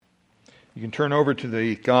You can turn over to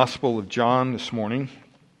the Gospel of John this morning.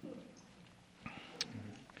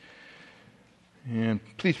 And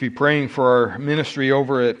please be praying for our ministry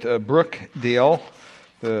over at Brookdale,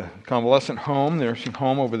 the convalescent home, nursing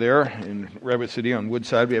home over there in Redwood City on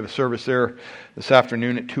Woodside. We have a service there this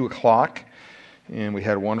afternoon at 2 o'clock. And we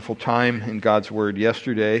had a wonderful time in God's Word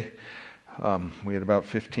yesterday. We had about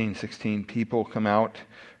 15, 16 people come out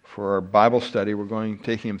for our Bible study. We're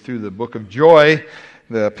taking them through the book of joy,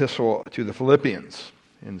 the epistle to the Philippians.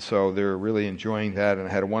 And so they're really enjoying that, and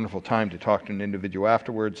I had a wonderful time to talk to an individual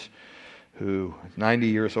afterwards who is 90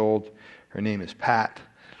 years old. Her name is Pat,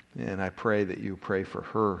 and I pray that you pray for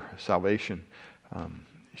her salvation.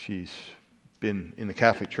 She's been in the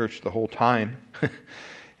Catholic Church the whole time,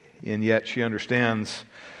 and yet she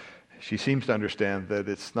seems to understand that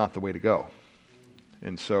it's not the way to go.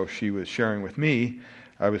 And so she was sharing with me.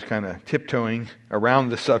 I was kind of tiptoeing around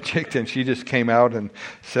the subject, and she just came out and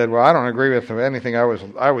said, well, I don't agree with anything I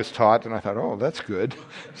was taught. And I thought, oh, that's good.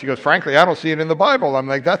 She goes, frankly, I don't see it in the Bible. I'm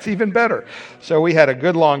like, that's even better. So we had a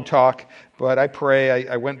good long talk, but I pray.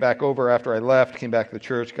 I went back over after I left, came back to the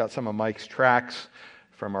church, got some of Mike's tracts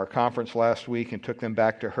from our conference last week and took them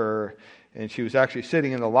back to her. And she was actually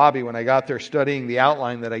sitting in the lobby when I got there studying the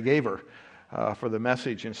outline that I gave her for the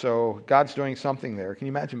message. And so God's doing something there. Can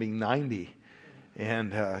you imagine being 90?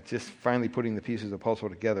 And just finally putting the pieces of the puzzle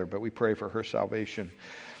together. But we pray for her salvation.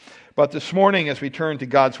 But this morning, as we turn to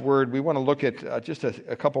God's Word, we want to look at just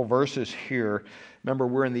a couple verses here. Remember,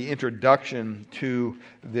 we're in the introduction to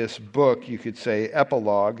this book, you could say,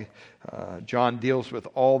 epilogue. John deals with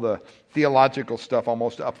all the theological stuff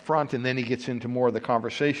almost up front, and then he gets into more of the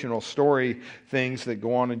conversational story things that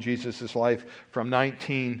go on in Jesus' life from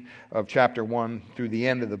 19 of chapter 1 through the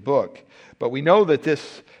end of the book. But we know that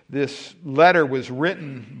this letter was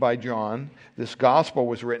written by John, this gospel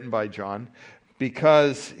was written by John,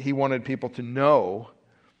 because he wanted people to know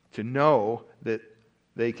that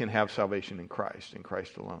they can have salvation in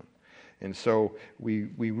Christ alone. And so we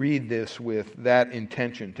read this with that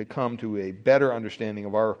intention, to come to a better understanding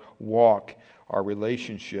of our walk, our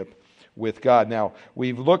relationship with God. Now,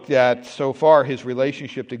 we've looked at so far his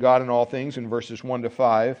relationship to God in all things in verses 1 to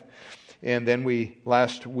 5. And then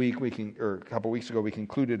a couple weeks ago, we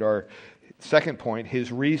concluded our second point,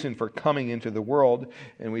 his reason for coming into the world.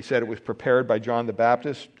 And we said it was prepared by John the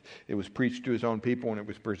Baptist. It was preached to his own people when it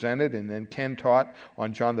was presented. And then Ken taught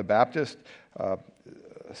on John the Baptist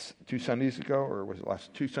 2 Sundays ago, or was it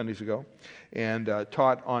last 2 Sundays ago? And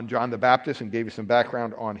taught on John the Baptist and gave you some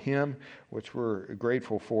background on him, which we're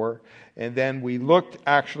grateful for. And then we looked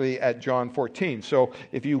actually at John 14. So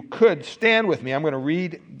if you could stand with me, I'm going to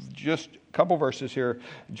read just a couple verses here,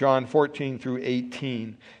 John 14 through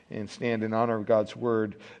 18, and stand in honor of God's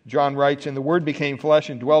Word. John writes, "And the Word became flesh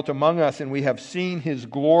and dwelt among us, and we have seen His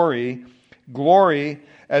glory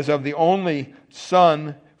as of the only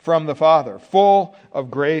Son from the Father, full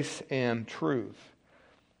of grace and truth."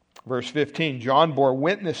 Verse 15, "John bore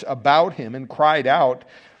witness about him and cried out,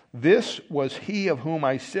 'This was he of whom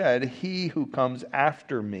I said, he who comes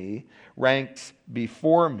after me ranks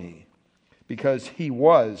before me, because he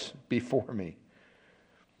was before me.'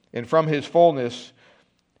 And from his fullness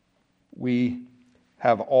we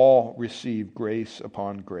have all received grace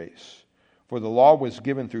upon grace. For the law was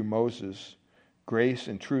given through Moses, grace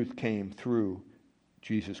and truth came through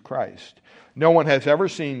Jesus Christ. No one has ever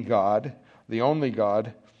seen God, the only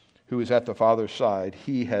God, who is at the Father's side.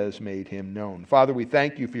 He has made him known." Father, we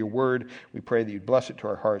thank you for your word. We pray that you'd bless it to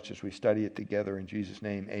our hearts as we study it together. In Jesus'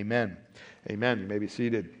 name, amen. Amen. You may be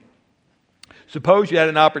seated. Suppose you had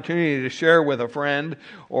an opportunity to share with a friend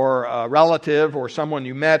or a relative or someone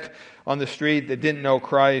you met on the street that didn't know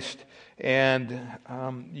Christ, and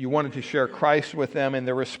you wanted to share Christ with them, and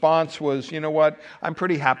their response was, you know what, I'm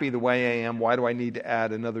pretty happy the way I am. Why do I need to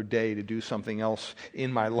add another day to do something else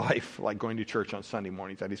in my life, like going to church on Sunday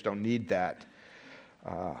mornings? I just don't need that.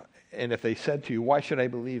 And if they said to you, why should I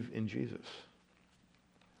believe in Jesus?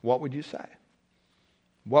 What would you say?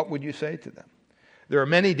 What would you say to them? There are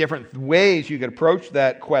many different ways you could approach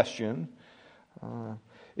that question.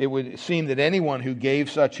 It would seem that anyone who gave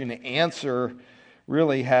such an answer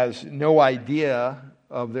really has no idea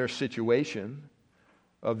of their situation,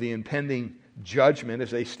 of the impending judgment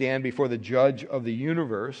as they stand before the judge of the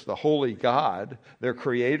universe, the holy God, their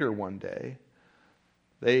creator one day.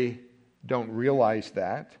 They don't realize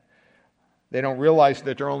that. They don't realize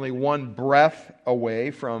that they're only one breath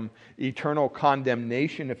away from eternal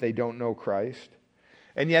condemnation if they don't know Christ.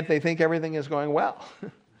 And yet they think everything is going well.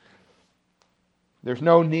 There's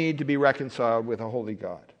no need to be reconciled with a holy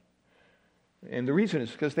God. And the reason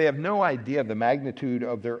is because they have no idea of the magnitude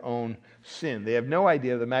of their own sin. They have no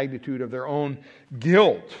idea of the magnitude of their own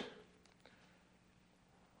guilt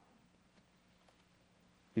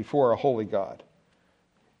before a holy God.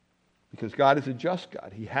 Because God is a just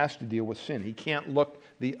God. He has to deal with sin. He can't look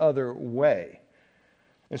the other way.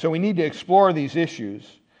 And so we need to explore these issues.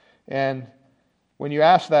 And when you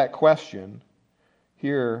ask that question,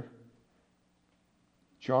 here,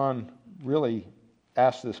 John really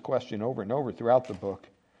asks this question over and over throughout the book.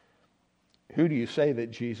 Who do you say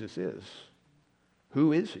that Jesus is?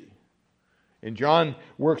 Who is he? And John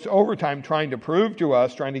works overtime trying to prove to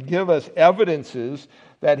us, trying to give us evidences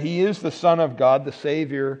that he is the Son of God, the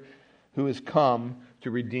Savior who has come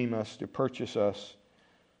to redeem us, to purchase us,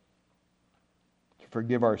 to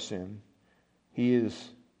forgive our sin. He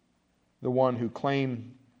is the one who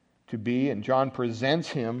claimed to be, and John presents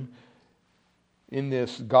him in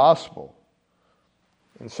this gospel.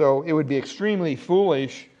 And so it would be extremely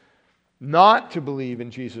foolish not to believe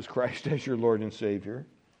in Jesus Christ as your Lord and Savior.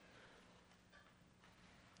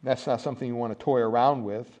 That's not something you want to toy around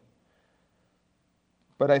with.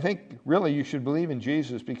 But I think really you should believe in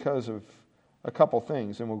Jesus because of a couple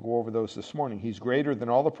things, and we'll go over those this morning. He's greater than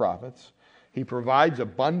all the prophets. He provides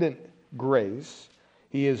abundant grace.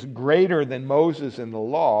 He is greater than Moses in the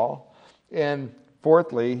law. And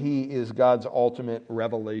fourthly, he is God's ultimate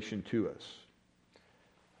revelation to us.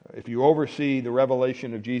 If you oversee the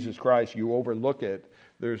revelation of Jesus Christ, you overlook it,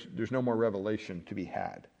 there's no more revelation to be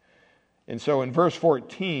had. And so in verse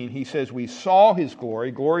 14, he says, we saw his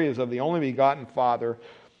glory. Glory is of the only begotten Father,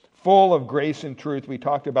 full of grace and truth. We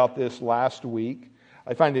talked about this last week.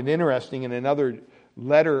 I find it interesting in another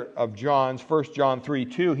letter of John's, 1 John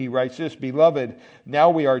 3:2, he writes this, Beloved, now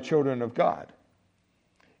we are children of God.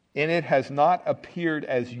 And it has not appeared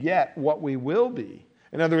as yet what we will be.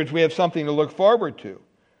 In other words, we have something to look forward to.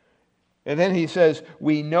 And then he says,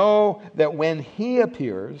 we know that when he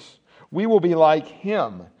appears, we will be like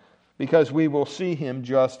him, because we will see him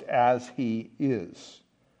just as he is.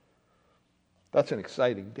 That's an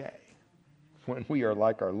exciting day when we are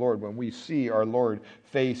like our Lord, when we see our Lord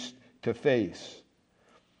face to face.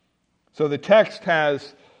 So the text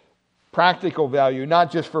has practical value,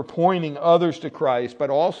 not just for pointing others to Christ, but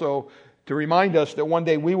also to remind us that one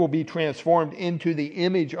day we will be transformed into the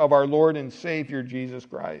image of our Lord and Savior, Jesus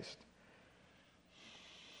Christ.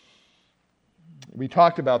 We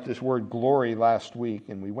talked about this word glory last week,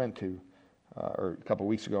 and we went to, or a couple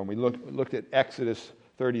weeks ago, and we looked at Exodus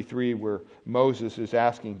 33, where Moses is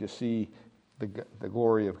asking to see the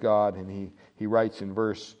glory of God, and he writes in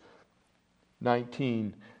verse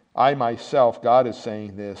 19, I myself, God is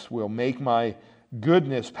saying this, will make my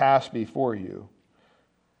goodness pass before you,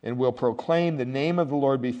 and will proclaim the name of the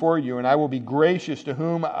Lord before you, and I will be gracious to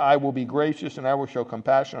whom I will be gracious, and I will show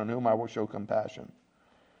compassion on whom I will show compassion.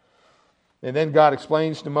 And then God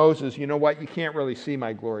explains to Moses, you know what, you can't really see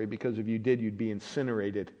my glory, because if you did, you'd be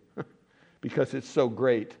incinerated, because it's so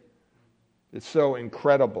great. It's so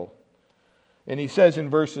incredible. And he says in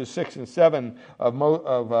verses 6 and 7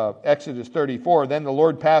 of Exodus 34, Then the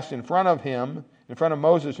Lord passed in front of him, in front of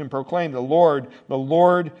Moses, and proclaimed, the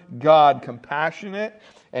Lord God, compassionate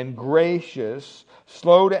and gracious,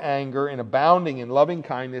 slow to anger, and abounding in loving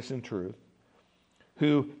kindness and truth,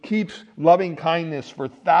 who keeps loving kindness for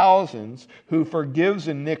thousands, who forgives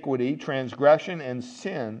iniquity, transgression, and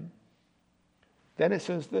sin. Then it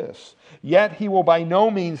says this, Yet he will by no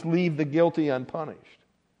means leave the guilty unpunished.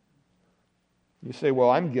 You say, well,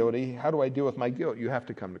 I'm guilty. How do I deal with my guilt? You have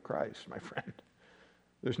to come to Christ, my friend.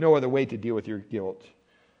 There's no other way to deal with your guilt.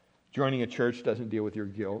 Joining a church doesn't deal with your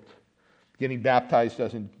guilt. Getting baptized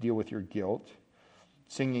doesn't deal with your guilt.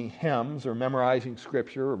 Singing hymns or memorizing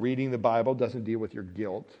Scripture or reading the Bible doesn't deal with your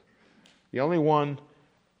guilt. The only one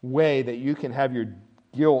way that you can have your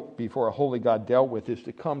guilt before a holy God dealt with is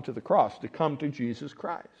to come to the cross, to come to Jesus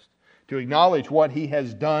Christ, to acknowledge what he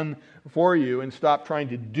has done for you and stop trying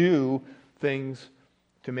to do things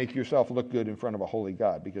to make yourself look good in front of a holy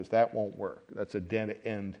God, because that won't work. That's a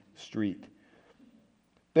dead-end street.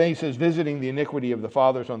 Then he says, visiting the iniquity of the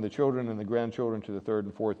fathers on the children and the grandchildren to the third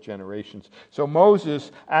and fourth generations. So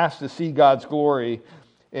Moses asked to see God's glory,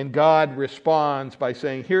 and God responds by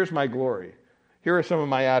saying, here's my glory. Here are some of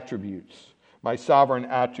my attributes, my sovereign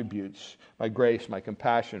attributes, my grace, my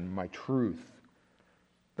compassion, my truth.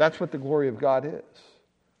 That's what the glory of God is.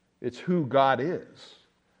 It's who God is.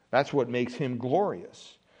 That's what makes him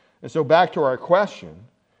glorious. And so back to our question,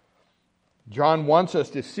 John wants us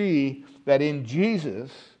to see that in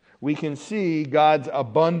Jesus we can see God's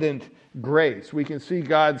abundant grace. We can see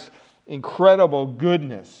God's incredible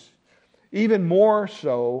goodness, even more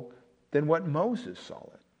so than what Moses saw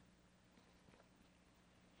it.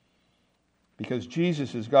 because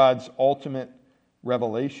Jesus is God's ultimate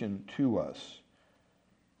revelation to us.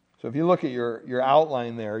 So if you look at your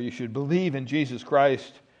outline there, you should believe in Jesus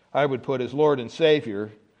Christ, I would put, as Lord and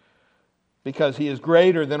Savior, because He is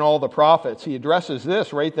greater than all the prophets. He addresses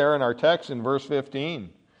this right there in our text in verse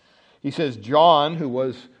 15. He says, John, who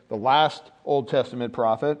was the last Old Testament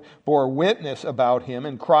prophet, bore witness about Him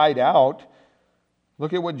and cried out.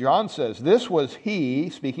 Look at what John says. This was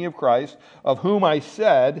He, speaking of Christ, of whom I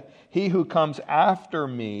said, He who comes after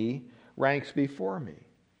me ranks before me.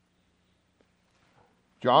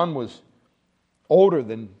 John was older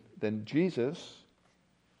than Jesus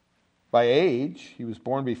by age. He was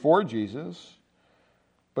born before Jesus.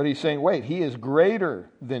 But he's saying, wait, He is greater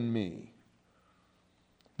than me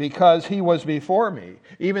because He was before me.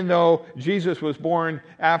 Even though Jesus was born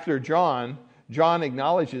after John, John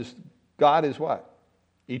acknowledges God is what?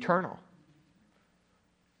 Eternal.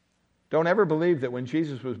 Don't ever believe that when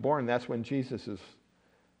Jesus was born, that's when Jesus'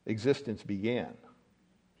 existence began.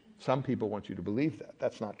 Some people want you to believe that.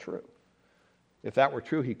 That's not true. If that were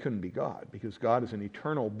true, He couldn't be God, because God is an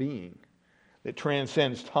eternal being that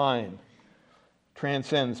transcends time,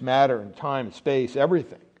 transcends matter and time and space,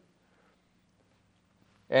 everything.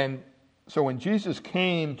 And so when Jesus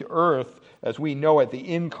came to earth, as we know it,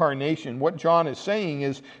 the incarnation, what John is saying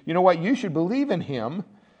is, you know what, you should believe in Him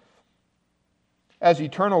as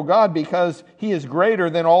eternal God because He is greater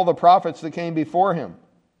than all the prophets that came before Him.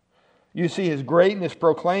 You see His greatness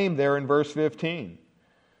proclaimed there in verse 15.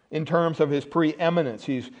 In terms of His preeminence,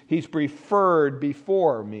 He's preferred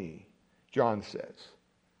before me, John says.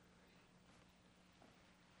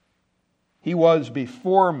 He was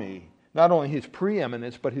before me, not only His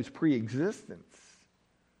preeminence, but His preexistence.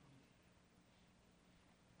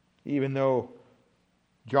 Even though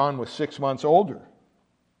John was 6 months older.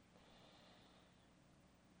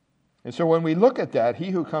 And so when we look at that, He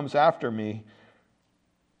who comes after me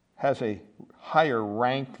has a higher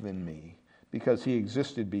rank than me because He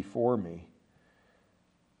existed before me.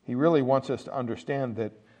 He really wants us to understand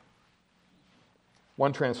that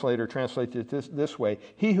one translator translates it this way: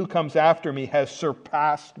 He who comes after me has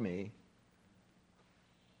surpassed me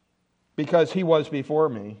because He was before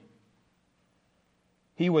me.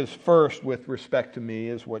 He was first with respect to me,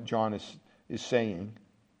 is what John is saying.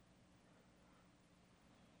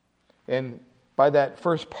 And by that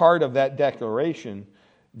first part of that declaration,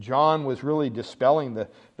 John was really dispelling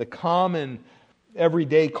the common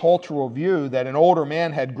everyday cultural view that an older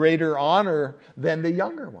man had greater honor than the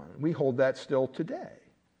younger one. We hold that still today.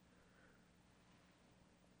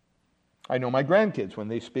 I know my grandkids, when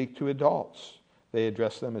they speak to adults, they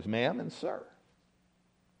address them as ma'am and sir.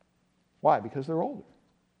 Why? Because they're older.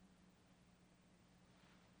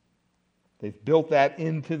 They've built that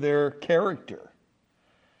into their character.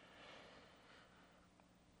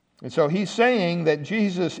 And so he's saying that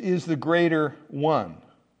Jesus is the greater one.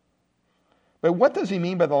 But what does he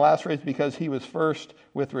mean by the last phrase, because He was first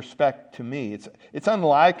with respect to me? It's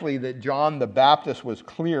unlikely that John the Baptist was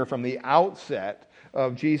clear from the outset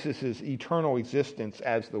of Jesus' eternal existence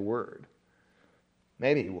as the Word.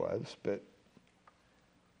 Maybe he was, but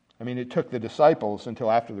it took the disciples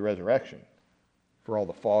until after the resurrection for all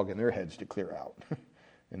the fog in their heads to clear out.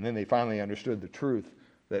 And then they finally understood the truth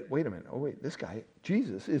that, wait a minute, this guy,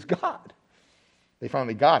 Jesus, is God. They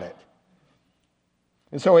finally got it.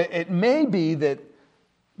 And so it may be that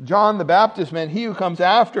John the Baptist meant He who comes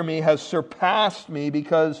after me has surpassed me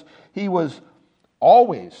because he was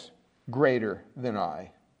always greater than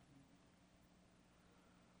I.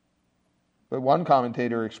 But one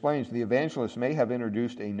commentator explains the evangelist may have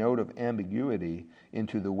introduced a note of ambiguity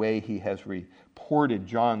into the way he has reported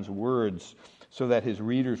John's words so that his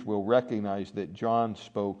readers will recognize that John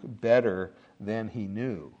spoke better than he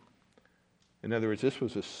knew. In other words, this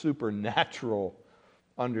was a supernatural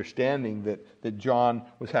understanding that John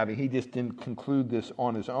was having. He just didn't conclude this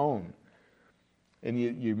on his own. And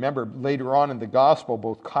you remember later on in the gospel,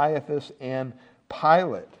 both Caiaphas and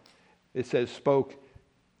Pilate, it says, spoke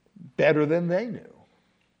better than they knew.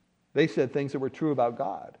 They said things that were true about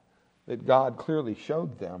God, that God clearly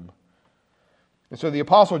showed them. And so the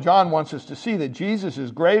Apostle John wants us to see that Jesus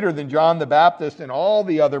is greater than John the Baptist and all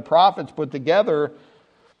the other prophets put together.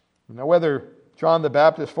 Now, whether John the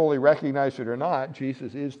Baptist fully recognized it or not,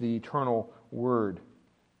 Jesus is the eternal Word.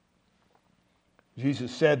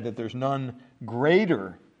 Jesus said that there's none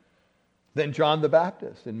greater than John the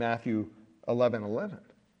Baptist in Matthew 11:11.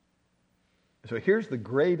 So here's the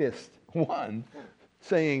greatest one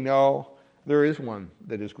saying, no, there is one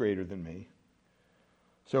that is greater than me.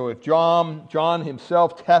 So if John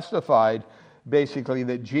himself testified basically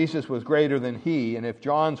that Jesus was greater than he, and if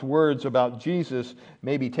John's words about Jesus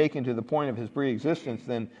may be taken to the point of his pre-existence,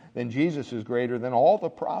 then Jesus is greater than all the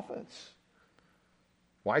prophets.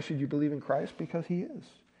 Why should you believe in Christ? Because he is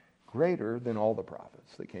greater than all the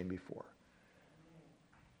prophets that came before.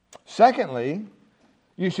 Secondly,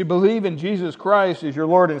 you should believe in Jesus Christ as your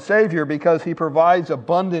Lord and Savior because he provides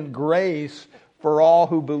abundant grace for all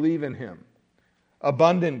who believe in him.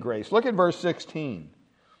 Abundant grace. Look at verse 16.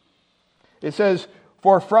 It says,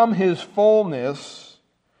 "For from his fullness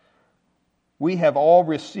we have all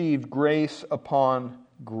received grace upon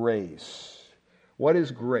grace." What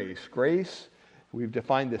is grace? Grace, we've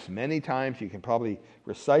defined this many times. You can probably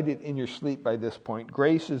recite it in your sleep by this point.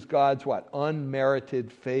 Grace is God's what?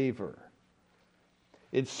 Unmerited favor.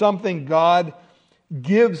 It's something God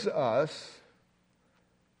gives us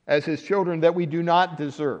as his children that we do not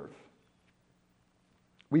deserve.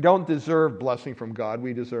 We don't deserve blessing from God.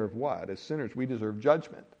 We deserve what? As sinners, we deserve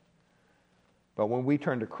judgment. But when we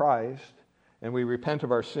turn to Christ and we repent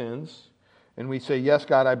of our sins and we say, yes,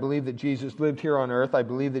 God, I believe that Jesus lived here on earth. I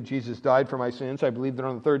believe that Jesus died for my sins. I believe that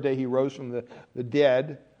on the third day he rose from the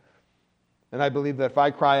dead. And I believe that if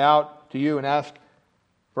I cry out to you and ask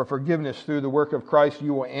for forgiveness through the work of Christ,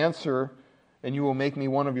 you will answer and you will make me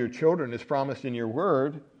one of your children as promised in your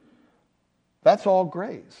word. That's all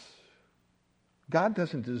grace. God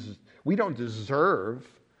we don't deserve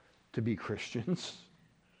to be Christians.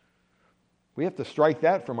 We have to strike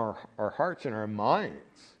that from our hearts and our minds.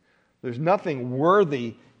 There's nothing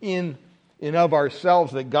worthy in of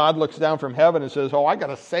ourselves that God looks down from heaven and says, oh, I got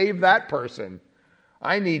to save that person.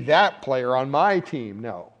 I need that player on my team.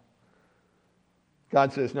 No.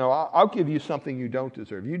 God says, no, I'll give you something you don't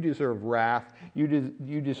deserve. You deserve wrath. You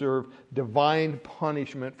deserve divine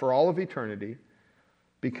punishment for all of eternity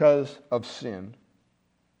because of sin.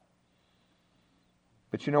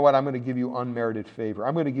 But you know what? I'm going to give you unmerited favor.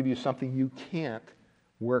 I'm going to give you something you can't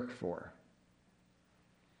work for.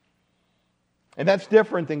 And that's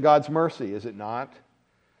different than God's mercy, is it not?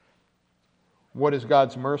 What is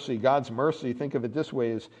God's mercy? God's mercy, think of it this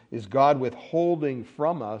way, is God withholding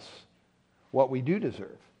from us what we do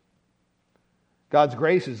deserve. God's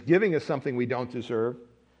grace is giving us something we don't deserve.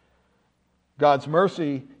 God's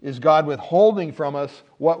mercy is God withholding from us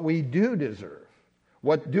what we do deserve.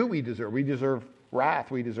 What do we deserve? We deserve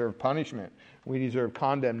wrath. We deserve punishment. We deserve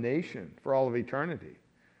condemnation for all of eternity.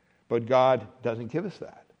 But God doesn't give us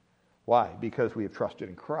that. Why? Because we have trusted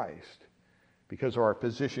in Christ. Because of our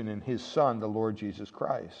position in his Son, the Lord Jesus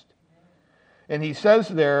Christ. And he says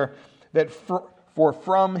there that for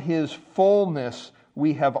from his fullness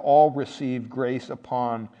we have all received grace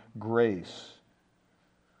upon grace.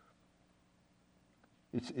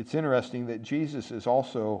 It's interesting that Jesus is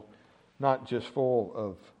also not just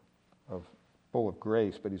full of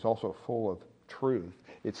grace, but he's also full of truth.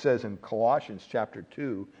 It says in Colossians chapter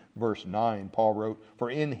 2, verse 9, Paul wrote,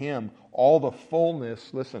 "For in him all the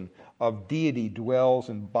fullness, listen, of deity dwells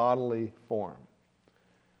in bodily form."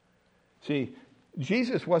 See,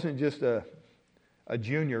 Jesus wasn't just a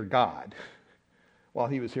junior God while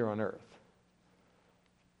he was here on earth.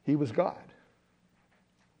 He was God,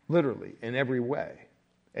 literally, in every way.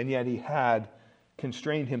 And yet he had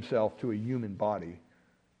constrained himself to a human body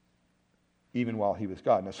even while he was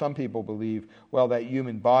God. Now, some people believe, well, that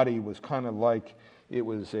human body was kind of like it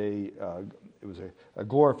was a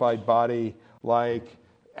glorified body like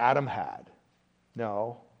Adam had.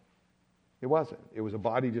 No, it wasn't. It was a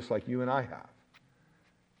body just like you and I have.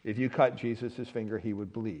 If you cut Jesus' finger, he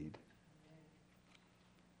would bleed.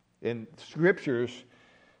 In scriptures,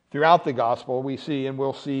 throughout the gospel, we see, and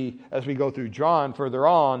we'll see as we go through John further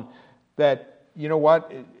on, that, you know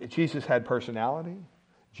what? Jesus had personality.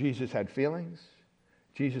 Jesus had feelings.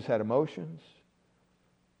 Jesus had emotions.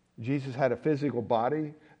 Jesus had a physical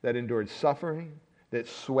body that endured suffering, that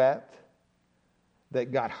sweat,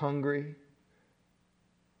 that got hungry,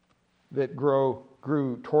 that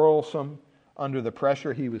grew toilsome under the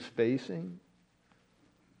pressure he was facing.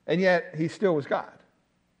 And yet, he still was God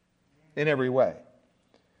in every way.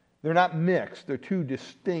 They're not mixed. They're two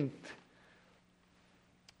distinct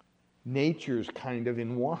natures kind of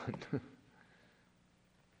in one.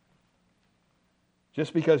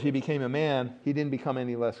 Just because he became a man, he didn't become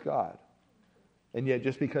any less God. And yet,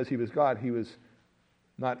 just because he was God, he was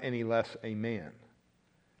not any less a man.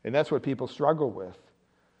 And that's what people struggle with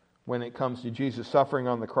when it comes to Jesus suffering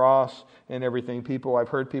on the cross and everything. I've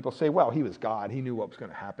heard people say, well, he was God. He knew what was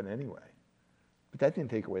going to happen anyway. But that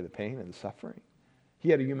didn't take away the pain and the suffering. He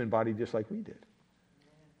had a human body just like we did.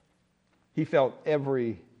 He felt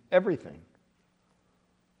everything.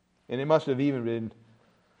 And it must have even been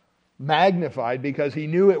magnified because he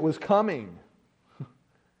knew it was coming.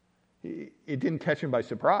 It didn't catch him by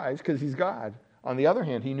surprise because he's God. On the other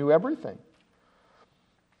hand, he knew everything.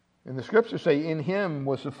 And the scriptures say, in him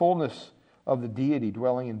was the fullness of the deity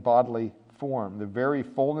dwelling in bodily form. The very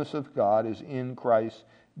fullness of God is in Christ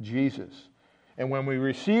Jesus. And when we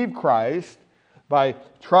receive Christ by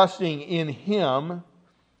trusting in him,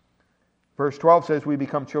 verse 12 says we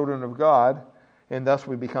become children of God, and thus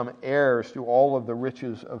we become heirs to all of the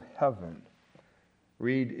riches of heaven.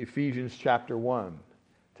 Read Ephesians chapter 1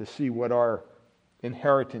 to see what our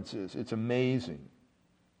inheritance is. It's amazing.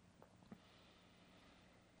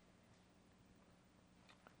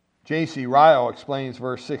 J.C. Ryle explains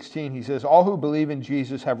verse 16. He says, all who believe in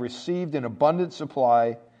Jesus have received an abundant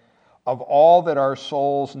supply of all that our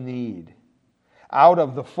souls need, out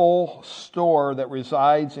of the full store that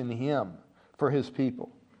resides in him for his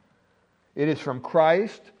people. It is from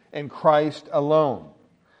Christ and Christ alone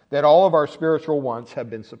that all of our spiritual wants have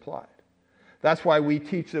been supplied. That's why we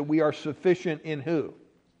teach that we are sufficient in who?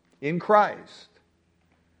 In Christ.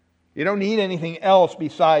 You don't need anything else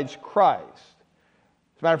besides Christ.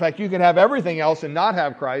 As a matter of fact, you can have everything else and not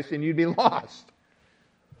have Christ, and you'd be lost.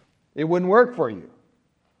 It wouldn't work for you.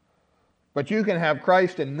 But you can have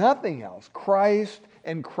Christ and nothing else. Christ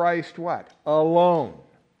and Christ what? Alone.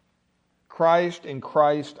 Christ and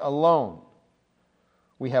Christ alone.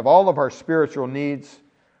 We have all of our spiritual needs,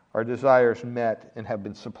 our desires met, and have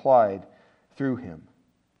been supplied through him.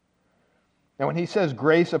 Now when he says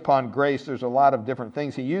grace upon grace, there's a lot of different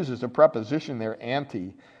things. He uses a preposition there,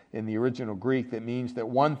 anti, in the original Greek, that means that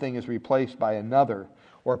one thing is replaced by another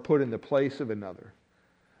or put in the place of another.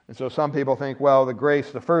 And so some people think, well,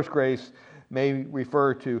 the first grace may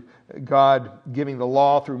refer to God giving the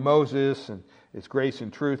law through Moses, and it's grace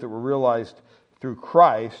and truth that were realized through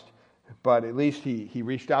Christ. But at least he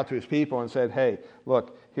reached out to his people and said, hey,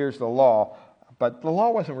 look, here's the law. But the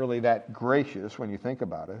law wasn't really that gracious when you think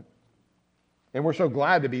about it. And we're so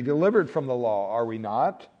glad to be delivered from the law, are we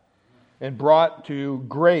not? And brought to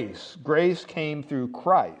grace. Grace came through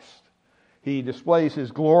Christ. He displays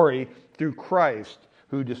his glory through Christ,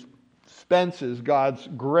 who dispenses God's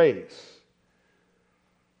grace.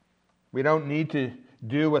 We don't need to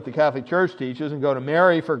do what the Catholic Church teaches and go to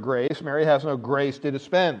Mary for grace. Mary has no grace to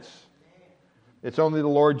dispense. It's only the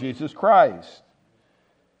Lord Jesus Christ.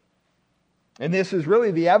 And this is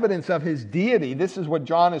really the evidence of his deity. This is what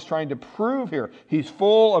John is trying to prove here. He's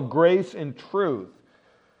full of grace and truth.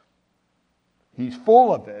 He's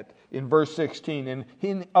full of it in verse 16. And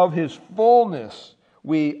of his fullness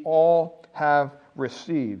we all have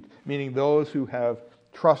received, meaning those who have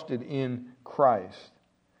trusted in Christ.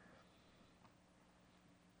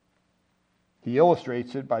 He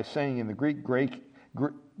illustrates it by saying in the Greek,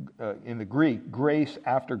 grace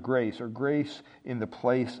after grace, or grace in the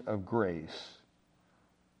place of grace.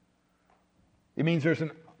 It means there's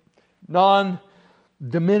a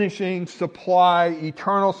non-diminishing supply,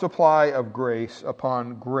 eternal supply of grace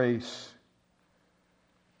upon grace.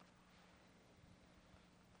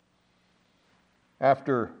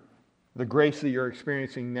 After the grace that you're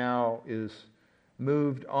experiencing now is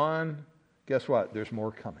moved on, guess what? There's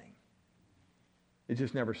more coming. It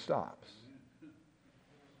just never stops.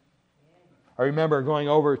 I remember going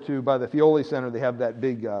over by the Fioli Center, they have that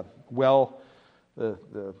big well, the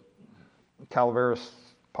Calaveras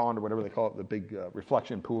Pond or whatever they call it, the big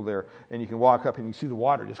reflection pool there, and you can walk up and you see the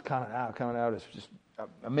water just coming out. It's just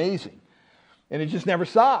amazing. And it just never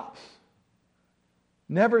stops.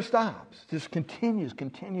 Never stops. Just continues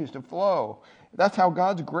to flow. That's how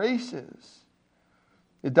God's grace is.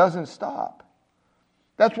 It doesn't stop.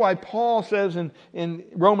 That's why Paul says in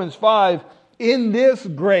Romans 5, in this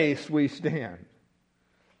grace we stand.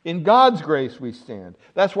 In God's grace we stand.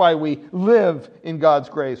 That's why we live in God's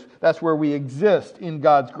grace. That's where we exist, in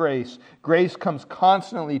God's grace. Grace comes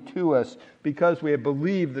constantly to us because we have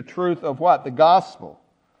believed the truth of what? The gospel.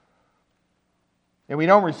 And we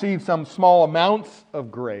don't receive some small amounts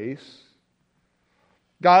of grace.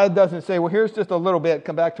 God doesn't say, well, here's just a little bit.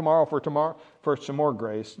 Come back tomorrow for some more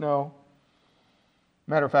grace. No.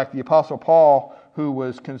 Matter of fact, the Apostle Paul, who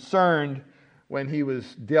was concerned when he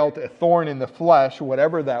was dealt a thorn in the flesh,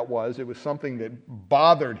 whatever that was, it was something that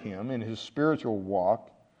bothered him in his spiritual walk,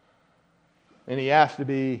 and he asked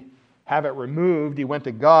to have it removed. He went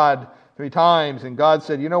to God 3 times, and God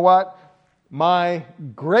said, you know what? My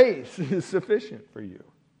grace is sufficient for you.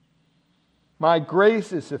 My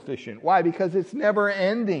grace is sufficient. Why? Because it's never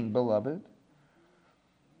ending, beloved.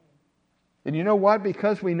 And you know what?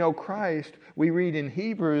 Because we know Christ, we read in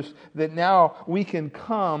Hebrews that now we can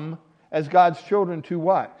come as God's children to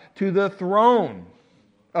what? To the throne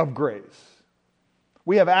of grace.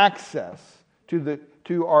 We have access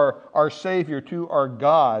to our Savior, to our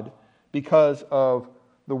God, because of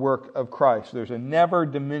the work of Christ. There's a never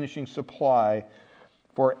diminishing supply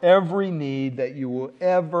for every need that you will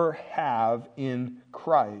ever have in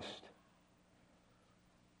Christ.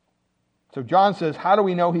 So John says, how do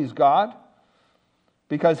we know He's God?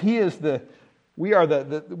 Because we are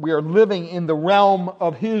living in the realm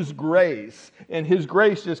of His grace, and His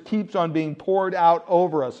grace just keeps on being poured out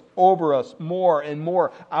over us, more and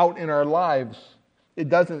more out in our lives. It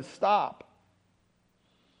doesn't stop.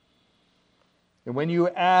 And when you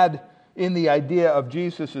add in the idea of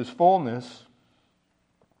Jesus' fullness,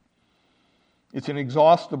 it's an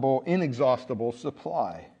inexhaustible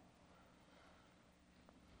supply.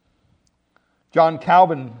 John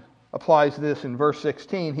Calvin applies this in verse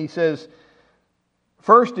 16. He says,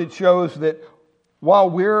 first, it shows that while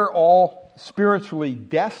we're all spiritually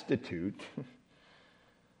destitute,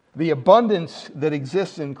 the abundance that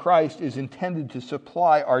exists in Christ is intended to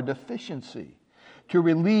supply our deficiency, to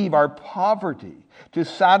relieve our poverty, to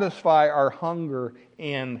satisfy our hunger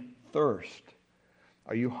and thirst.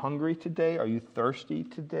 Are you hungry today? Are you thirsty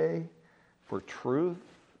today for truth?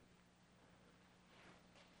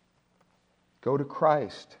 Go to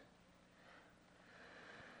Christ.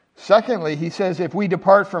 Secondly, he says, if we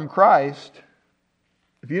depart from Christ,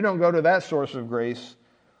 if you don't go to that source of grace,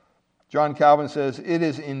 John Calvin says, it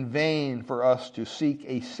is in vain for us to seek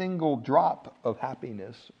a single drop of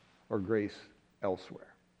happiness or grace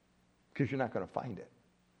elsewhere, because you're not going to find it.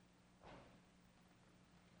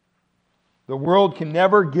 The world can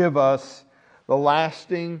never give us the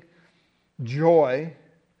lasting joy,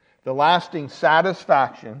 the lasting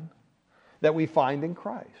satisfaction that we find in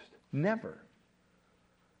Christ. Never.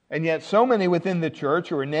 And yet so many within the church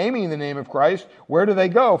who are naming the name of Christ, where do they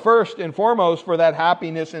go? First and foremost, for that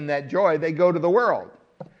happiness and that joy, they go to the world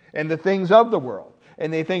and the things of the world.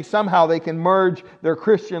 And they think somehow they can merge their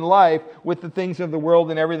Christian life with the things of the world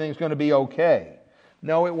and everything's going to be okay.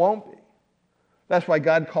 No, it won't be. That's why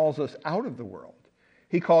God calls us out of the world.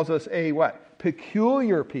 He calls us a what?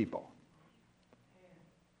 Peculiar people.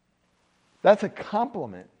 That's a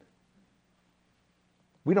compliment.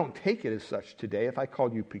 We don't take it as such today. If I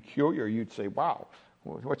called you peculiar, you'd say, wow,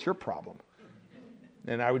 what's your problem?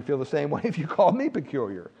 And I would feel the same way if you called me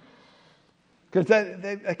peculiar. Because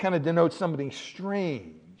that kind of denotes something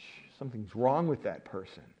strange. Something's wrong with that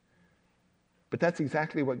person. But that's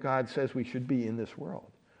exactly what God says we should be in this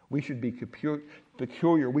world. We should be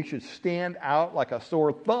peculiar. We should stand out like a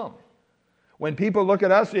sore thumb. When people look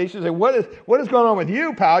at us, they should say, what is going on with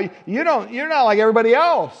you, pal? You're not like everybody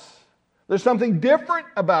else. There's something different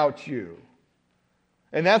about you.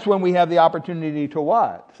 And that's when we have the opportunity to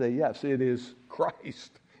what? Say, yes, it is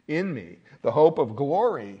Christ in me, the hope of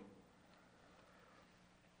glory.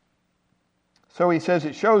 So he says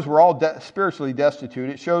it shows we're all spiritually destitute.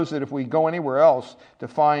 It shows that if we go anywhere else to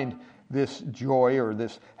find this joy or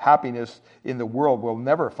this happiness in the world, we'll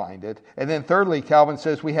never find it. And then thirdly, Calvin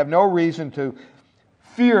says we have no reason to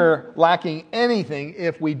fear lacking anything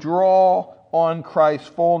if we draw on Christ's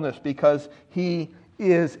fullness, because He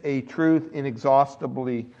is a truth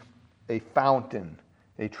inexhaustibly a fountain,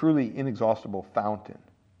 a truly inexhaustible fountain.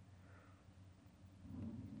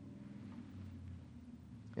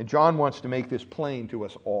 And John wants to make this plain to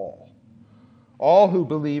us all. All who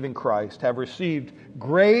believe in Christ have received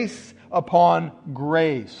grace upon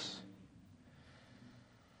grace.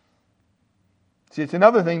 See, it's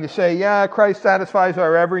another thing to say, yeah, Christ satisfies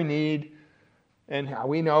our every need, and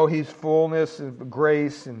we know He's fullness of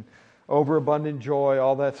grace and overabundant joy,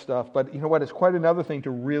 all that stuff. But you know what? It's quite another thing to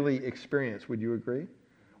really experience. Would you agree?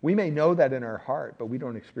 We may know that in our heart, but we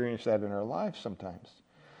don't experience that in our lives sometimes.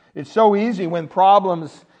 It's so easy when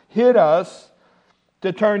problems hit us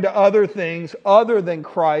to turn to other things other than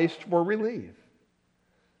Christ for relief.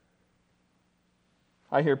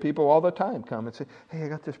 I hear people all the time come and say, hey, I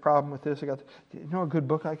got this problem with this. Do you know a good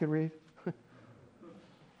book I could read?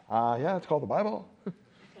 Yeah, it's called the Bible.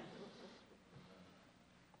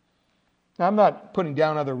 Now, I'm not putting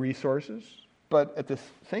down other resources, but at the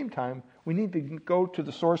same time, we need to go to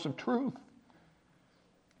the source of truth,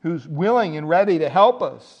 who's willing and ready to help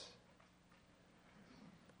us.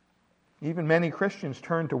 Even many Christians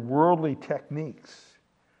turn to worldly techniques.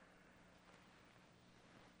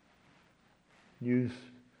 Use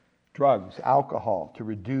drugs, alcohol to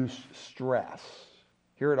reduce stress.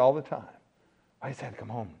 Hear it all the time. I just had to come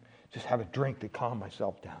home, just have a drink to calm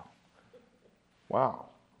myself down. Wow,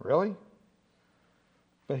 really?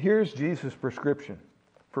 But here's Jesus' prescription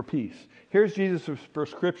for peace. Here's Jesus'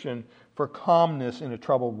 prescription for calmness in a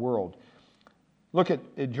troubled world. Look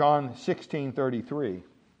at John 16:33.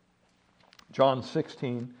 John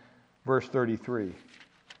 16, verse 33.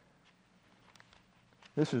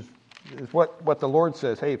 This is It's what the Lord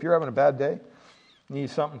says. Hey, if you're having a bad day, you need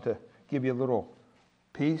something to give you a little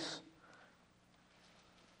peace.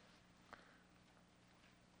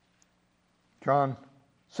 John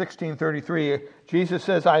 16:33, Jesus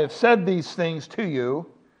says, I have said these things to you,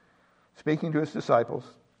 speaking to his disciples,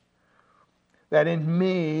 that in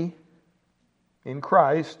me, in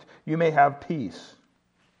Christ, you may have peace.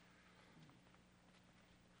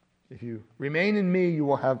 If you remain in me, you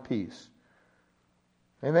will have peace.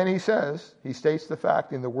 And then he states the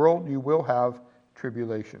fact, in the world you will have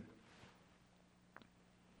tribulation.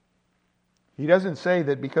 He doesn't say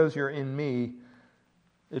that because you're in me,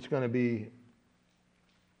 it's going to be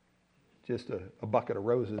just a bucket of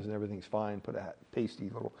roses and everything's fine. Put a pasty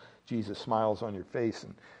little Jesus smiles on your face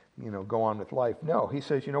and, go on with life. No, he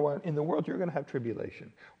says, you know what? In the world you're going to have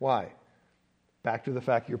tribulation. Why? Back to the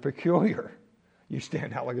fact you're peculiar. You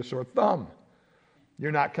stand out like a sore thumb.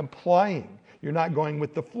 You're not complying. You're not going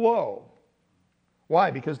with the flow.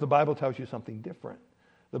 Why? Because the Bible tells you something different.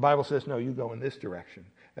 The Bible says, no, you go in this direction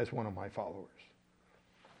as one of my followers.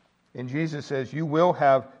 And Jesus says, you will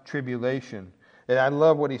have tribulation. And I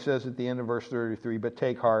love what he says at the end of verse 33, but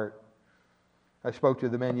take heart. I spoke to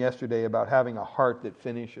the men yesterday about having a heart that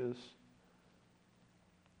finishes.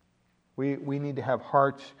 We need to have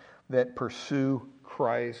hearts that pursue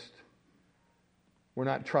Christ. We're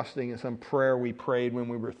not trusting in some prayer we prayed when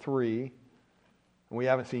we were 3. And we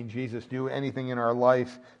haven't seen Jesus do anything in our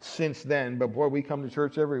life since then. But boy, we come to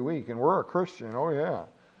church every week and we're a Christian. Oh yeah.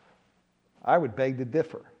 I would beg to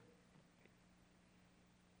differ.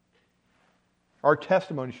 Our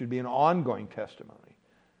testimony should be an ongoing testimony.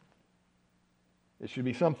 It should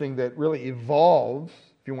be something that really evolves,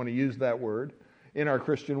 if you want to use that word, in our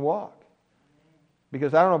Christian walk.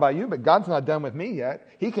 Because I don't know about you, but God's not done with me yet.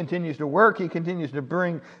 He continues to work. He continues to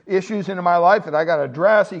bring issues into my life that I got to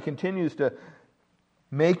address. He continues to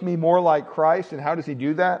make me more like Christ. And how does he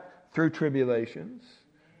do that? Through tribulations,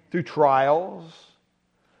 through trials.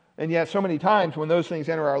 And yet so many times when those things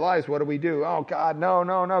enter our lives, what do? Oh God,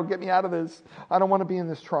 no, get me out of this. I don't want to be in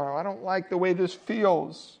this trial. I don't like the way this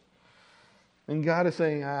feels. And God is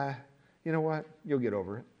saying, you know what? You'll get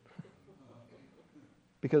over it.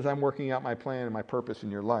 Because I'm working out my plan and my purpose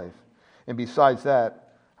in your life. And besides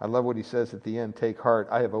that, I love what he says at the end, take heart,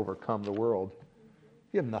 I have overcome the world.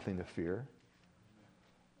 You have nothing to fear.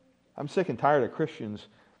 I'm sick and tired of Christians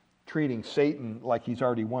treating Satan like he's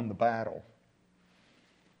already won the battle.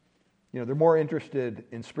 They're more interested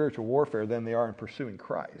in spiritual warfare than they are in pursuing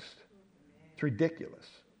Christ. It's ridiculous.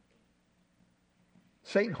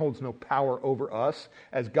 Satan holds no power over us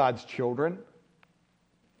as God's children.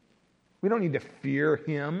 We don't need to fear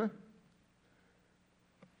him.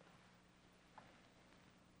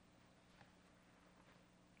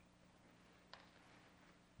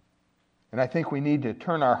 And I think we need to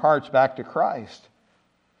turn our hearts back to Christ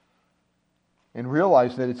and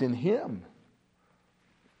realize that it's in him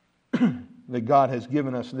that God has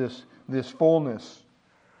given us this fullness.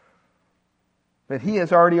 That he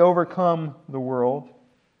has already overcome the world.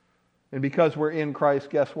 And because we're in Christ,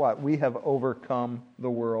 guess what? We have overcome the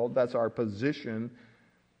world. That's our position.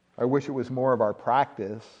 I wish it was more of our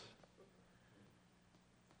practice.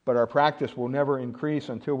 But our practice will never increase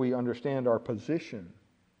until we understand our position.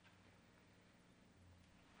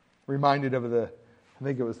 Reminded of I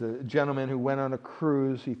think it was the gentleman who went on a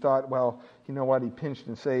cruise. He thought, well, you know what? He pinched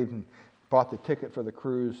and saved and bought the ticket for the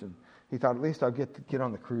cruise. And he thought, at least I'll get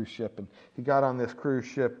on the cruise ship. And he got on this cruise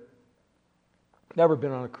ship. Never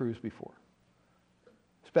been on a cruise before.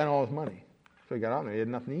 Spent all his money. So he got on there. He had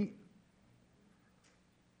nothing to eat.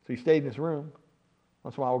 So he stayed in his room.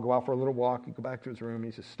 Once in a while, we'll go out for a little walk. He'd go back to his room.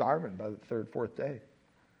 He's just starving by the 3rd, 4th day.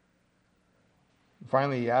 And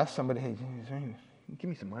finally, he asked somebody, hey, give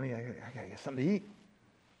me some money. I got to get something to eat.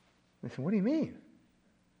 They said, what do you mean?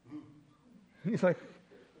 He's like,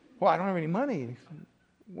 well, I don't have any money. He said,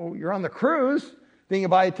 well, you're on the cruise. Didn't you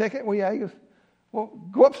buy a ticket? Well, yeah. He goes, well,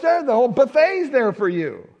 go upstairs. The whole buffet's there for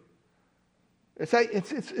you.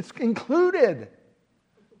 It's included.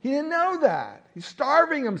 He didn't know that. He's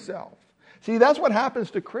starving himself. See, that's what happens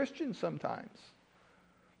to Christians sometimes.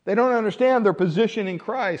 They don't understand their position in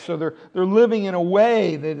Christ, so they're living in a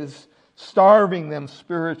way that is starving them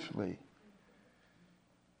spiritually.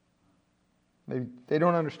 They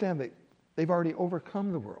don't understand that they've already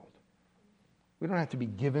overcome the world. We don't have to be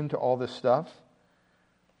given to all this stuff.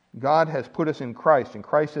 God has put us in Christ, and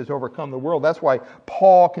Christ has overcome the world. That's why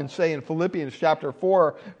Paul can say in Philippians chapter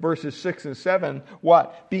 4, verses 6 and 7,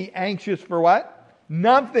 what? Be anxious for what?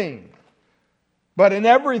 Nothing. But in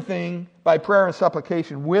everything, by prayer and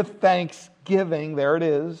supplication, with thanksgiving, there it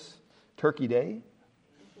is, Turkey Day.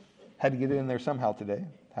 Had to get it in there somehow today.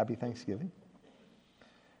 Happy Thanksgiving.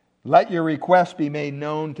 Let your requests be made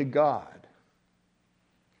known to God.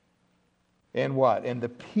 And what? And the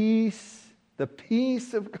peace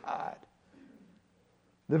of God,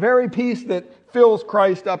 the very peace that fills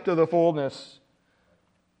Christ up to the fullness,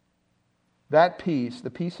 that peace, the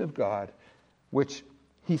peace of God, which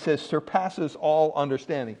he says surpasses all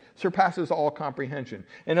understanding, surpasses all comprehension.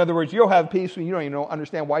 In other words, you'll have peace when you don't even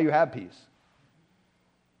understand why you have peace.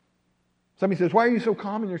 Somebody says, why are you so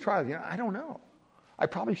calm in your trials? I don't know. I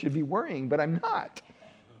probably should be worrying, but I'm not.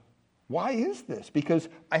 Why is this? Because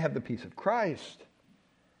I have the peace of Christ.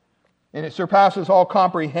 And it surpasses all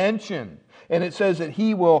comprehension. And it says that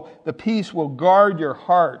the peace will guard your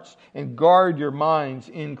hearts and guard your minds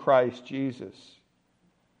in Christ Jesus.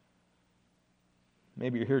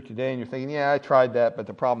 Maybe you're here today and you're thinking, I tried that, but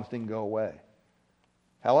the problems didn't go away.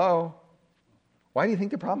 Hello? Why do you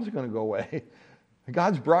think the problems are going to go away?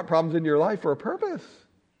 God's brought problems into your life for a purpose.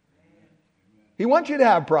 He wants you to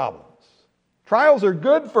have problems. Trials are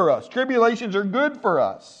good for us. Tribulations are good for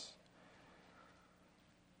us.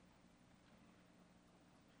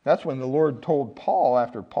 That's when the Lord told Paul,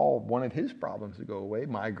 after Paul wanted his problems to go away,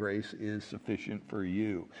 my grace is sufficient for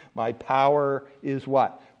you. My power is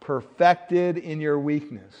what? Perfected in your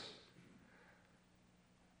weakness.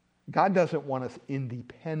 God doesn't want us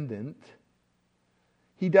independent.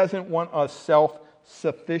 He doesn't want us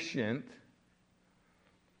self-sufficient.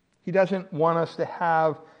 He doesn't want us to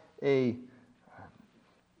have a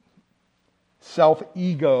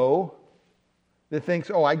self-ego that thinks,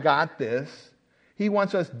 I got this. He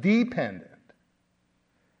wants us dependent.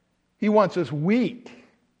 He wants us weak.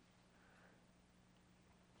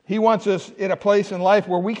 He wants us in a place in life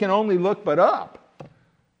where we can only look but up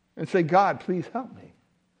and say, God, please help me.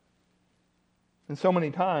 And so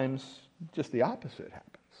many times, just the opposite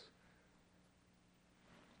happens.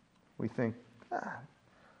 We think,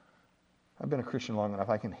 I've been a Christian long enough,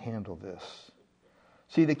 I can handle this.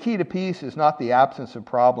 See, the key to peace is not the absence of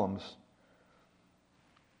problems.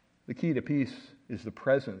 The key to peace is the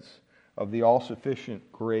presence of the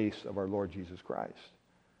all-sufficient grace of our Lord Jesus Christ.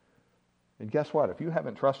 And guess what? If you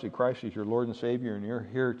haven't trusted Christ as your Lord and Savior and you're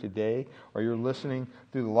here today, or you're listening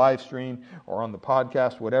through the live stream or on the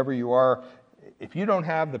podcast, whatever you are, if you don't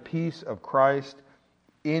have the peace of Christ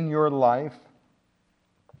in your life,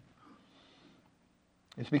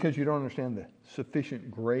 it's because you don't understand the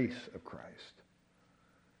sufficient grace of Christ.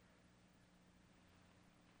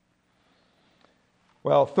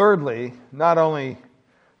 Well, thirdly, not only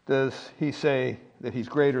does he say that he's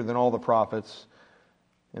greater than all the prophets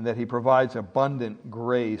and that he provides abundant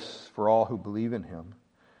grace for all who believe in him,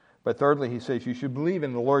 but thirdly, he says you should believe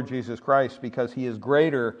in the Lord Jesus Christ because he is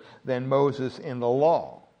greater than Moses in the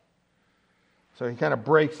law. So he kind of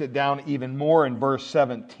breaks it down even more in verse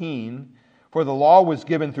 17. For the law was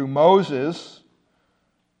given through Moses.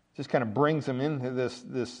 Just kind of brings them into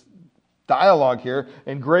this dialogue here.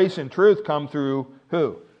 And grace and truth come through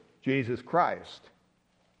who? Jesus Christ.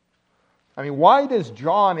 I mean, why does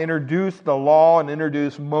John introduce the law and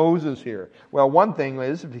introduce Moses here? Well, one thing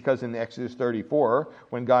is because in Exodus 34,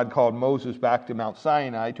 when God called Moses back to Mount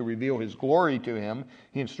Sinai to reveal his glory to him,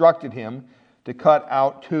 he instructed him to cut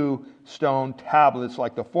out 2 stone tablets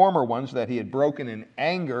like the former ones that he had broken in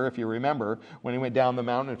anger, if you remember, when he went down the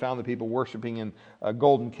mountain and found the people worshiping in a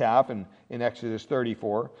golden calf in Exodus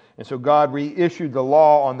 34. And so God reissued the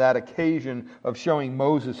law on that occasion of showing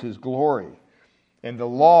Moses his glory. And the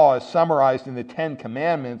law is summarized in the 10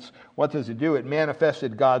 Commandments. What does it do? It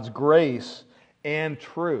manifested God's grace and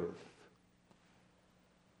truth.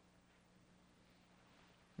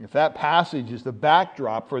 If that passage is the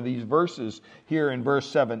backdrop for these verses here in verse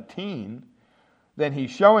 17, then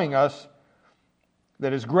he's showing us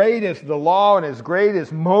that as great as the law and as great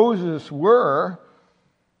as Moses were,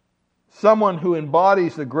 someone who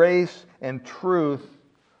embodies the grace and truth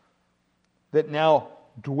that now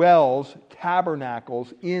dwells,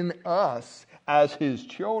 tabernacles in us as his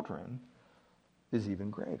children, is even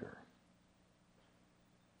greater.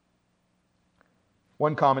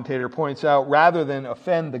 One commentator points out, rather than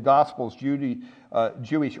offend the gospel's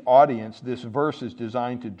Jewish audience, this verse is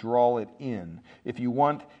designed to draw it in. If you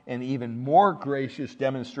want an even more gracious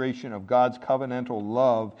demonstration of God's covenantal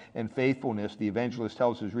love and faithfulness, the evangelist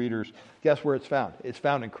tells his readers, guess where it's found? It's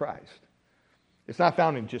found in Christ. It's not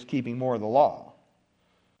found in just keeping more of the law.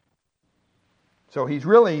 So he's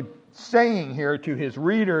really saying here to his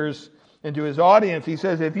readers and to his audience, he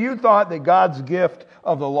says, if you thought that God's gift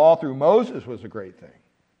of the law through Moses was a great thing,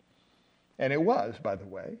 and it was, by the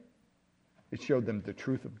way, it showed them the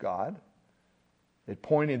truth of God, it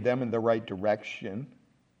pointed them in the right direction,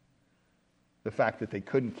 the fact that they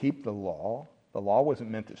couldn't keep the law The law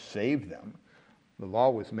wasn't meant to save them. The law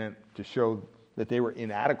was meant to show that they were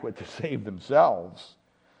inadequate to save themselves.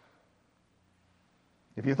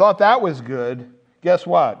 If you thought that was good, guess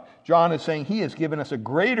what? John is saying he has given us a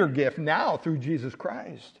greater gift now through Jesus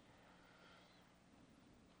Christ.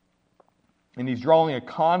 And he's drawing a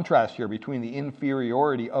contrast here between the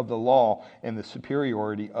inferiority of the law and the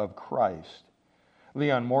superiority of Christ.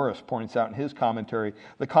 Leon Morris points out in his commentary,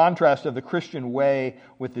 the contrast of the Christian way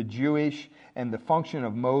with the Jewish and the function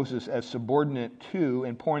of Moses as subordinate to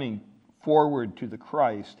and pointing forward to the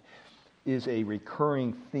Christ is a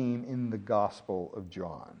recurring theme in the Gospel of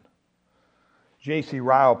John. J.C.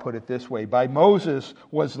 Ryle put it this way: by Moses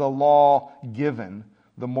was the law given,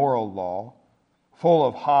 the moral law, full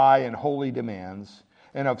of high and holy demands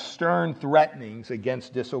and of stern threatenings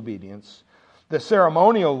against disobedience. The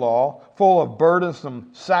ceremonial law, full of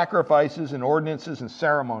burdensome sacrifices and ordinances and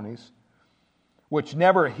ceremonies, which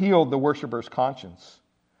never healed the worshiper's conscience,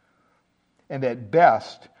 and at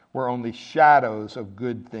best were only shadows of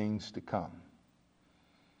good things to come.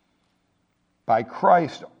 By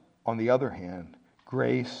Christ, on the other hand,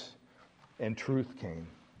 grace and truth came.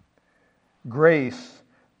 Grace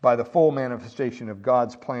by the full manifestation of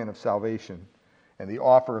God's plan of salvation and the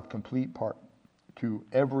offer of complete pardon to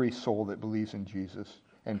every soul that believes in Jesus,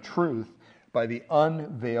 and truth by the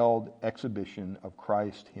unveiled exhibition of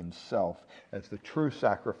Christ himself as the true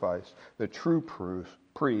sacrifice, the true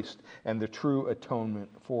priest, and the true atonement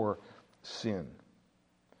for sin.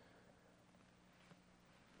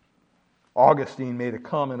 Augustine made a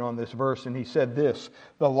comment on this verse, and he said this: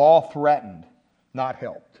 the law threatened, not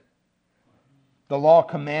helped. The law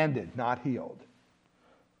commanded, not healed.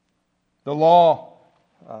 The law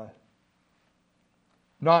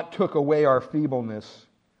not took away our feebleness,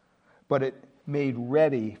 but it made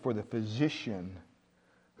ready for the physician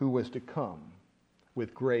who was to come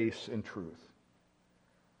with grace and truth.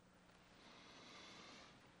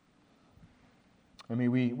 I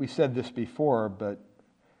mean, we said this before, but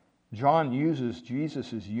John uses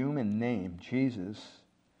Jesus' human name, Jesus,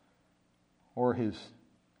 or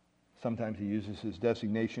sometimes he uses his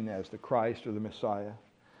designation as the Christ or the Messiah,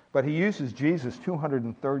 but he uses Jesus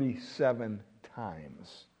 237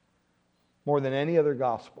 times, more than any other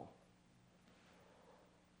gospel.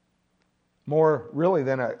 More really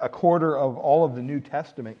than a quarter of all of the New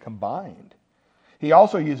Testament combined. He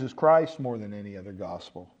also uses Christ more than any other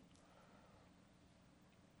gospel.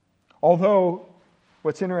 Although,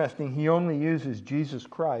 what's interesting, he only uses Jesus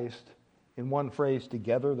Christ in one phrase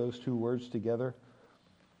together, those two words together,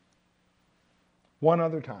 one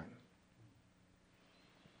other time.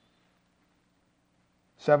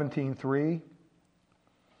 17:3.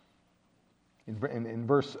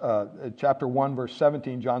 In chapter 1, verse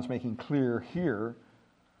 17, John's making clear here,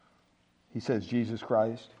 he says Jesus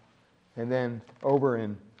Christ. And then over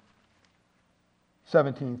in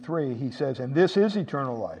 17:3, he says, and this is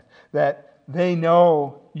eternal life, that they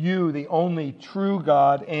know you, the only true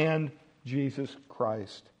God, and Jesus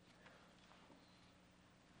Christ.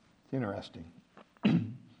 It's interesting.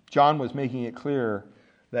 John was making it clear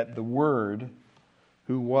that the Word,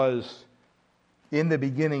 who was in the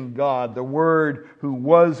beginning God, the Word who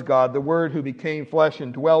was God, the Word who became flesh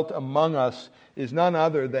and dwelt among us, is none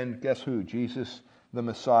other than, guess who? Jesus, the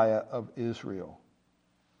Messiah of Israel.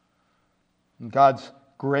 And God's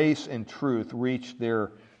grace and truth reached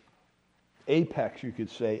their apex, you could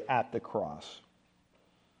say, at the cross.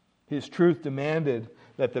 His truth demanded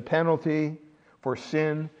that the penalty for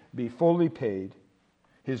sin be fully paid.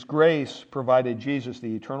 His grace provided Jesus,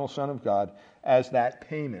 the eternal Son of God, as that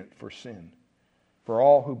payment for sin, for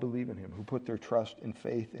all who believe in him, who put their trust and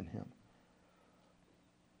faith in him.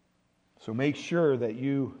 So make sure that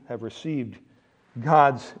you have received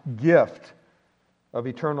God's gift of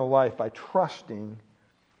eternal life by trusting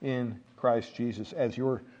in Christ Jesus as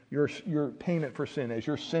your payment for sin, as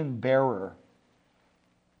your sin bearer.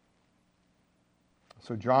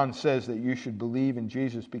 So John says that you should believe in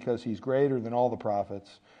Jesus because he's greater than all the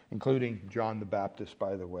prophets, including John the Baptist,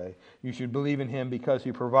 by the way. You should believe in him because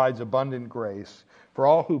he provides abundant grace for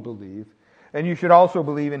all who believe. And you should also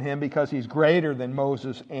believe in him because he's greater than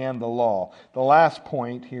Moses and the law. The last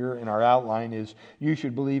point here in our outline is you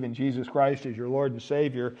should believe in Jesus Christ as your Lord and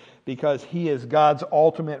Savior because he is God's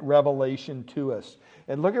ultimate revelation to us.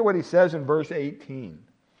 And look at what he says in verse 18.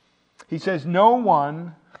 He says, no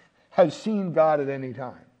one has seen God at any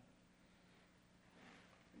time.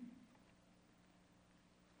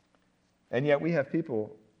 And yet we have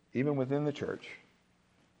people, even within the church,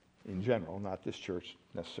 in general, not this church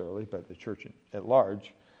necessarily, but the church at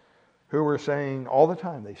large, who are saying all the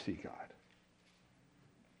time they see God.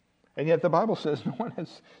 And yet the Bible says no one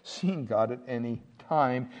has seen God at any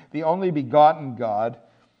time. The only begotten God,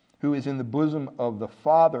 who is in the bosom of the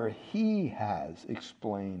Father, he has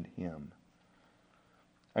explained him.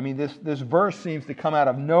 I mean, this verse seems to come out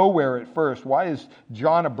of nowhere at first. Why is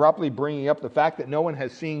John abruptly bringing up the fact that no one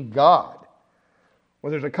has seen God? Well,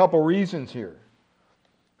 there's a couple reasons here.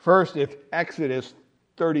 First, if Exodus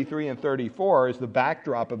 33 and 34 is the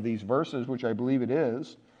backdrop of these verses, which I believe it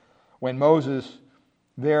is, when Moses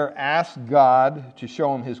there asked God to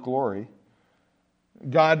show him his glory,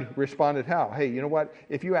 God responded how? Hey, you know what?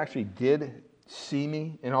 If you actually did see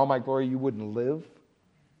me in all my glory, you wouldn't live.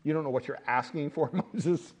 You don't know what you're asking for,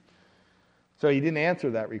 Moses. So he didn't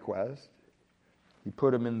answer that request. He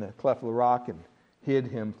put him in the cleft of the rock and hid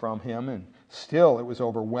him from him, and still it was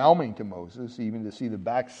overwhelming to Moses even to see the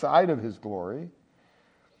backside of his glory.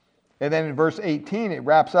 And then in verse 18 it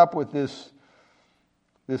wraps up with this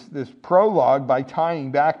prologue by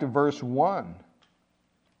tying back to verse 1.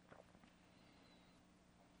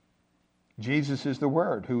 Jesus is the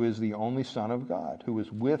Word, who is the only Son of God, who is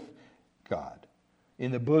with God,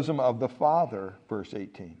 in the bosom of the Father, verse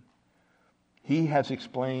 18. He has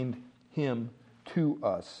explained him to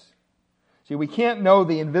us. See, we can't know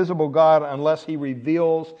the invisible God unless he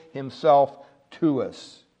reveals himself to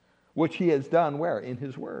us, which he has done where? In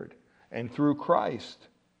his Word and through Christ.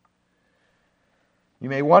 You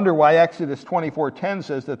may wonder why Exodus 24:10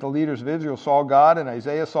 says that the leaders of Israel saw God and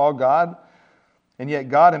Isaiah saw God, and yet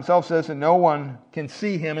God himself says that no one can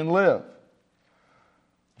see him and live.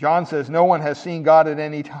 John says no one has seen God at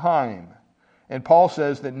any time. And Paul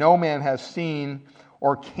says that no man has seen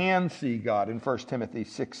or can see God in 1 Timothy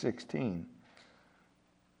 6:16.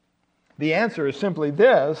 The answer is simply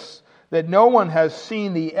this, that no one has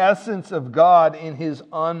seen the essence of God in his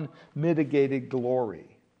unmitigated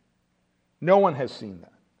glory. No one has seen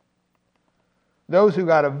that. Those who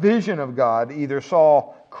got a vision of God either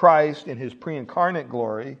saw Christ in his pre-incarnate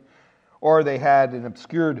glory, or they had an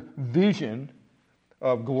obscured vision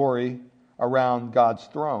of glory around God's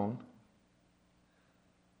throne.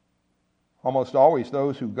 Almost always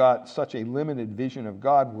those who got such a limited vision of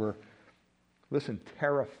God were, listen,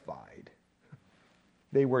 terrified.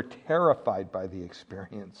 They were terrified by the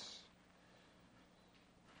experience.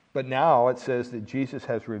 But now it says that Jesus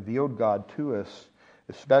has revealed God to us,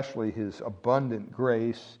 especially his abundant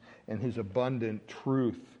grace and his abundant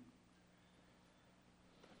truth.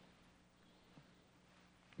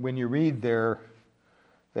 When you read there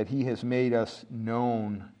that he has made us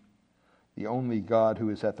known, the only God who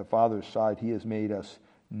is at the Father's side, he has made us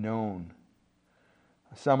known.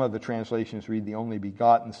 Some of the translations read the only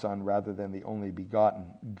begotten Son rather than the only begotten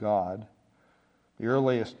God. The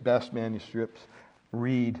earliest, best manuscripts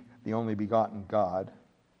read the only begotten God.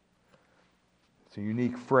 It's a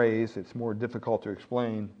unique phrase. It's more difficult to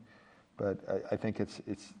explain, but I think it's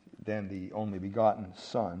then the only begotten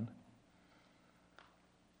Son.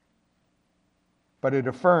 But it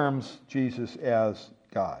affirms Jesus as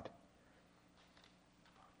God.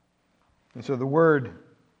 And so the word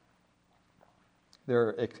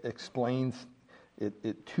there explains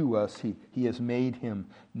it to us. He has made him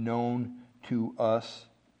known to us.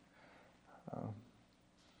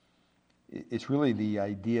 It's really the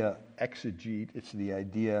idea exegete. It's the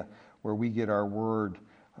idea where we get our word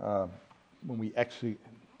when we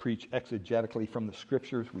preach exegetically from the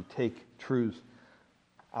Scriptures. We take truths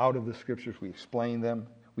out of the Scriptures. We explain them.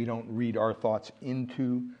 We don't read our thoughts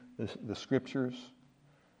into the Scriptures.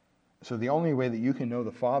 So the only way that you can know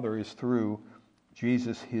the Father is through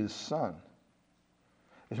Jesus, his Son.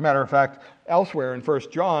 As a matter of fact, elsewhere in 1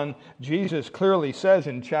 John, Jesus clearly says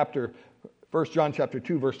in 1 John chapter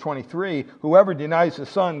 2, verse 23, whoever denies the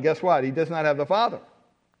Son, guess what? He does not have the Father.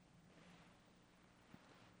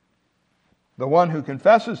 The one who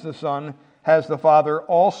confesses the Son has the Father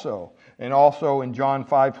also. And also in John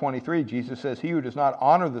 5:23, Jesus says, he who does not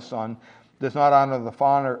honor the Son does not honor the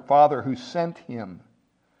Father who sent him.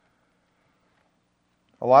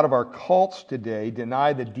 A lot of our cults today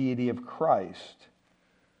deny the deity of Christ.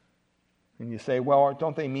 And you say, well,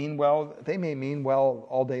 don't they mean well? They may mean well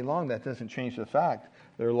all day long. That doesn't change the fact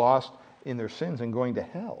they're lost in their sins and going to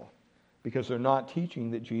hell because they're not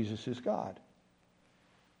teaching that Jesus is God.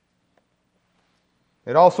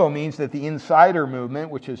 It also means that the insider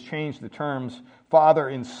movement, which has changed the terms Father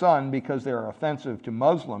and Son because they're offensive to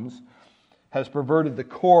Muslims, has perverted the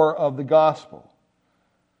core of the gospel.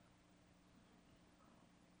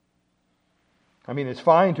 I mean, it's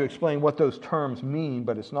fine to explain what those terms mean,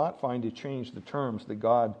 but it's not fine to change the terms that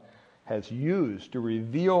God has used to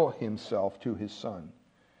reveal himself to his Son.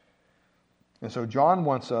 And so John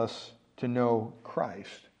wants us to know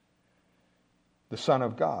Christ, the Son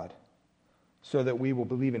of God, so that we will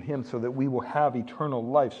believe in him, so that we will have eternal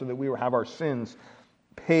life, so that we will have our sins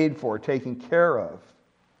paid for, taken care of.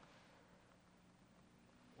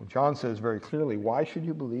 When John says very clearly, why should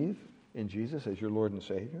you believe in Jesus as your Lord and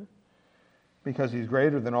Savior? Because he's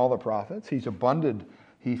greater than all the prophets. He's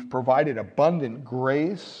provided abundant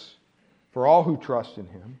grace for all who trust in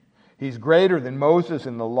him. He's greater than Moses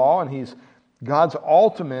in the law, and he's God's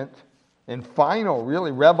ultimate and final,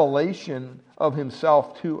 really, revelation of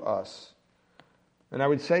himself to us. And I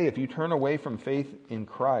would say if you turn away from faith in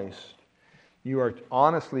Christ, you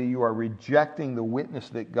are rejecting the witness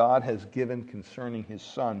that God has given concerning his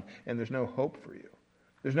Son, and there's no hope for you.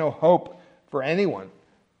 There's no hope for anyone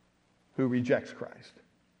who rejects Christ.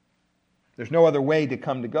 There's no other way to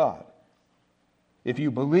come to God. If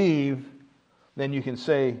you believe, then you can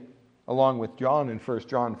say, along with John in 1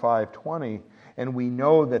 John 5:20, and we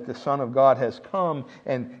know that the Son of God has come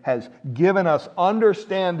and has given us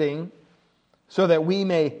understanding so that we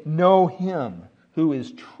may know him who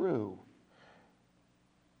is true.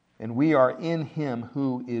 And we are in him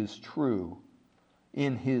who is true,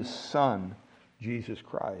 in his Son, Jesus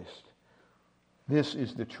Christ. This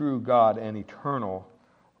is the true God and eternal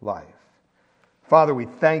life. Father, we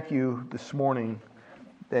thank you this morning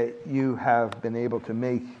that you have been able to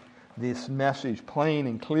make this message plain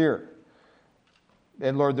and clear.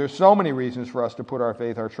 And Lord, there's so many reasons for us to put our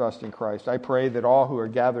faith, our trust in Christ. I pray that all who are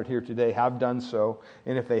gathered here today have done so.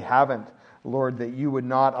 And if they haven't, Lord, that you would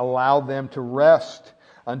not allow them to rest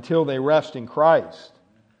until they rest in Christ.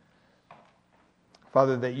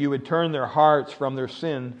 Father, that you would turn their hearts from their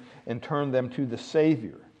sin and turn them to the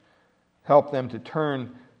Savior. Help them to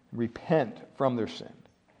repent from their sin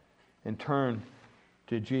and turn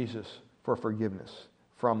to Jesus for forgiveness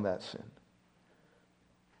from that sin.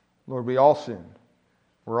 Lord, we all sin.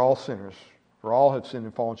 We're all sinners. For all have sinned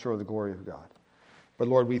and fallen short of the glory of God. But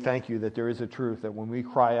Lord, we thank you that there is a truth that when we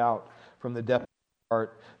cry out from the depths of our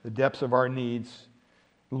heart, the depths of our needs,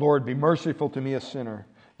 Lord, be merciful to me, a sinner,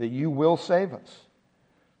 that you will save us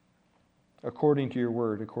according to your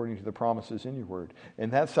word, according to the promises in your word.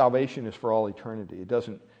 And that salvation is for all eternity.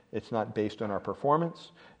 It's not based on our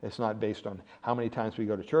performance. It's not based on how many times we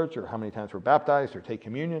go to church or how many times we're baptized or take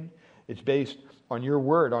communion. It's based on your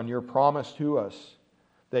word, on your promise to us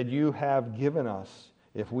that you have given us.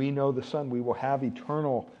 If we know the Son, we will have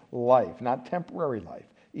eternal life, not temporary life,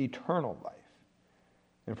 eternal life.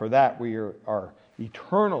 And for that, we are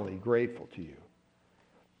eternally grateful to you.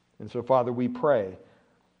 And so, Father, we pray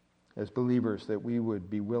as believers that we would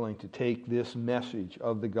be willing to take this message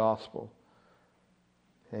of the gospel.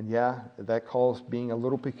 And yeah, that calls being a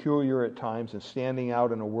little peculiar at times and standing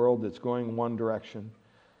out in a world that's going one direction.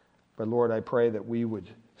 But Lord, I pray that we would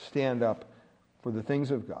stand up for the things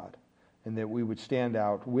of God and that we would stand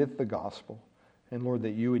out with the gospel. And Lord,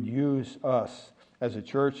 that you would use us as a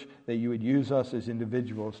church, that you would use us as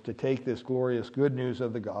individuals to take this glorious good news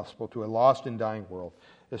of the gospel to a lost and dying world,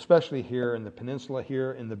 especially here in the peninsula,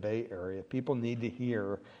 here in the Bay Area. People need to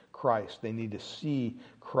hear Christ. They need to see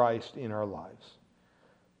Christ in our lives.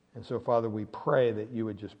 And so, Father, we pray that you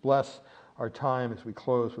would just bless our time as we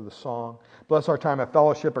close with a song. Bless our time of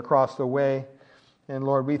fellowship across the way. And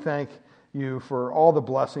Lord, we thank you for all the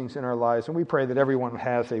blessings in our lives. And we pray that everyone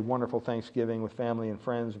has a wonderful Thanksgiving with family and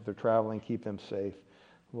friends. If they're traveling, keep them safe.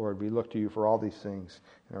 Lord, we look to you for all these things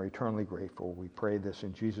and are eternally grateful. We pray this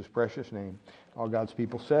in Jesus' precious name. All God's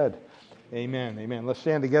people said, amen. Amen. Let's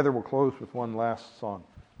stand together. We'll close with one last song.